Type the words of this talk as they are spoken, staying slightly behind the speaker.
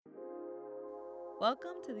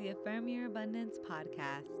Welcome to the Affirm Your Abundance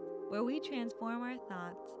podcast, where we transform our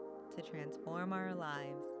thoughts to transform our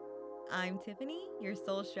lives. I'm Tiffany, your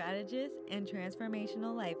soul strategist and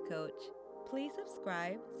transformational life coach. Please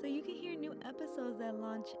subscribe so you can hear new episodes that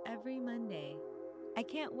launch every Monday. I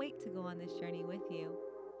can't wait to go on this journey with you.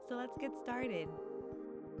 So let's get started.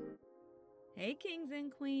 Hey, kings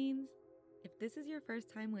and queens. If this is your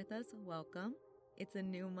first time with us, welcome. It's a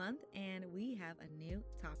new month and we have a new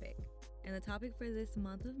topic. And the topic for this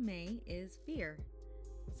month of May is fear.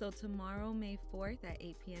 So tomorrow, May 4th at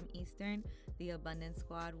 8 p.m. Eastern, the Abundance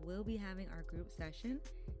Squad will be having our group session.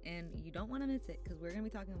 And you don't want to miss it because we're going to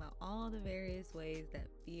be talking about all the various ways that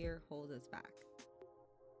fear holds us back.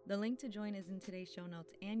 The link to join is in today's show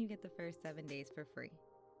notes and you get the first 7 days for free.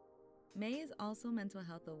 May is also Mental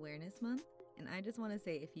Health Awareness Month. And I just want to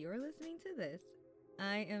say, if you're listening to this,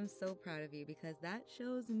 I am so proud of you because that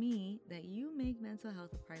shows me that you make mental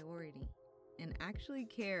health a priority and actually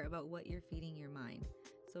care about what you're feeding your mind.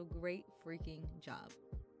 So great freaking job.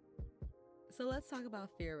 So let's talk about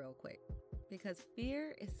fear real quick because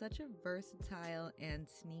fear is such a versatile and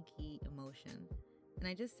sneaky emotion. And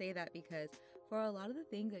I just say that because for a lot of the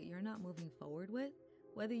things that you're not moving forward with,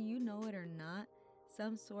 whether you know it or not,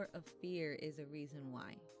 some sort of fear is a reason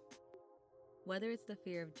why. Whether it's the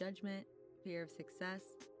fear of judgment, fear of success,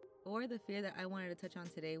 or the fear that I wanted to touch on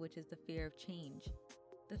today, which is the fear of change,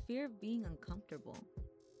 the fear of being uncomfortable.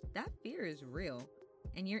 That fear is real,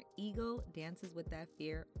 and your ego dances with that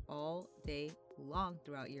fear all day long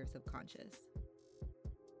throughout your subconscious.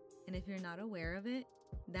 And if you're not aware of it,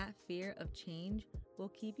 that fear of change will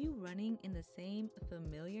keep you running in the same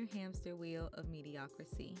familiar hamster wheel of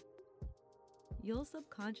mediocrity. You'll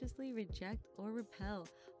subconsciously reject or repel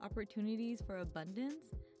opportunities for abundance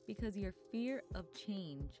because your fear of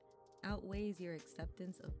change outweighs your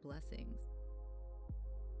acceptance of blessings.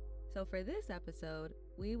 So for this episode,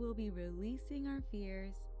 we will be releasing our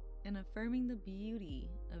fears and affirming the beauty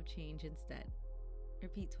of change instead.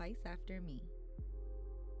 Repeat twice after me.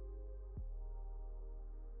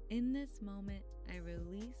 In this moment, I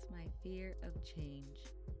release my fear of change.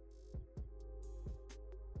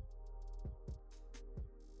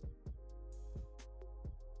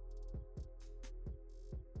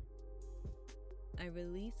 I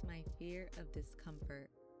release my fear of discomfort.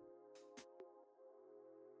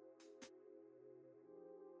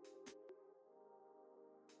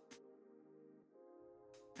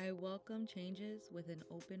 I welcome changes with an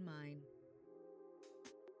open mind.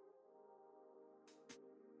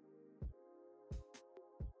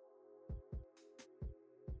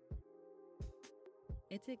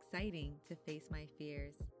 It's exciting to face my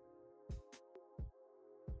fears.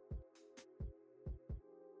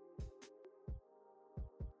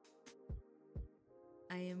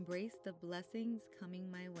 I embrace the blessings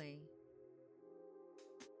coming my way.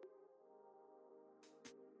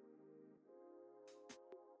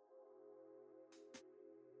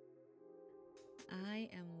 I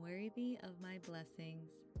am worthy of my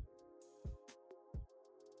blessings.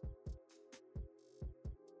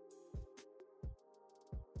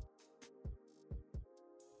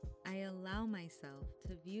 I allow myself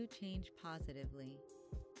to view change positively.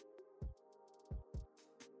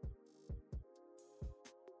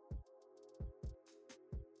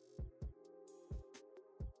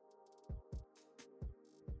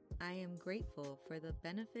 I am grateful for the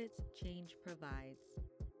benefits change provides.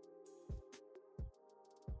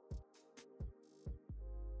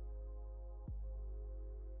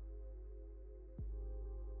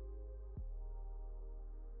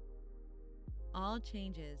 All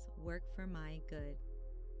changes work for my good.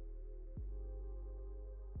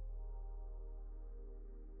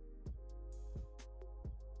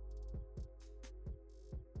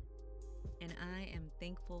 And I am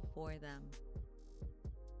thankful for them.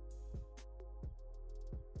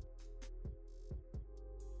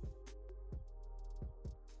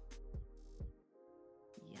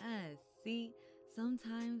 Yes, see,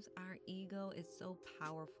 sometimes our ego is so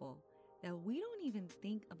powerful that we don't even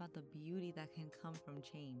think about the beauty that can come from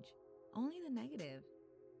change, only the negative.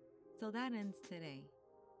 So that ends today.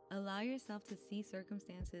 Allow yourself to see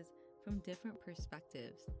circumstances from different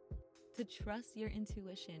perspectives, to trust your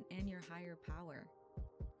intuition and your higher power,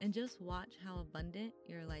 and just watch how abundant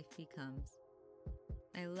your life becomes.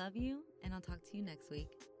 I love you, and I'll talk to you next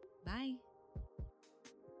week. Bye.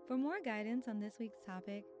 For more guidance on this week's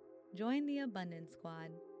topic, join the Abundance Squad,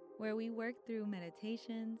 where we work through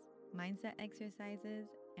meditations, mindset exercises,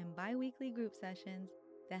 and bi-weekly group sessions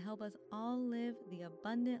that help us all live the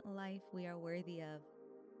abundant life we are worthy of.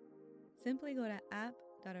 Simply go to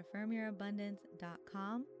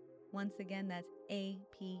app.affirmyourabundance.com. Once again, that's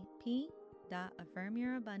app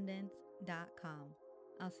www.affirmyourabundance.com.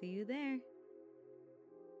 I'll see you there.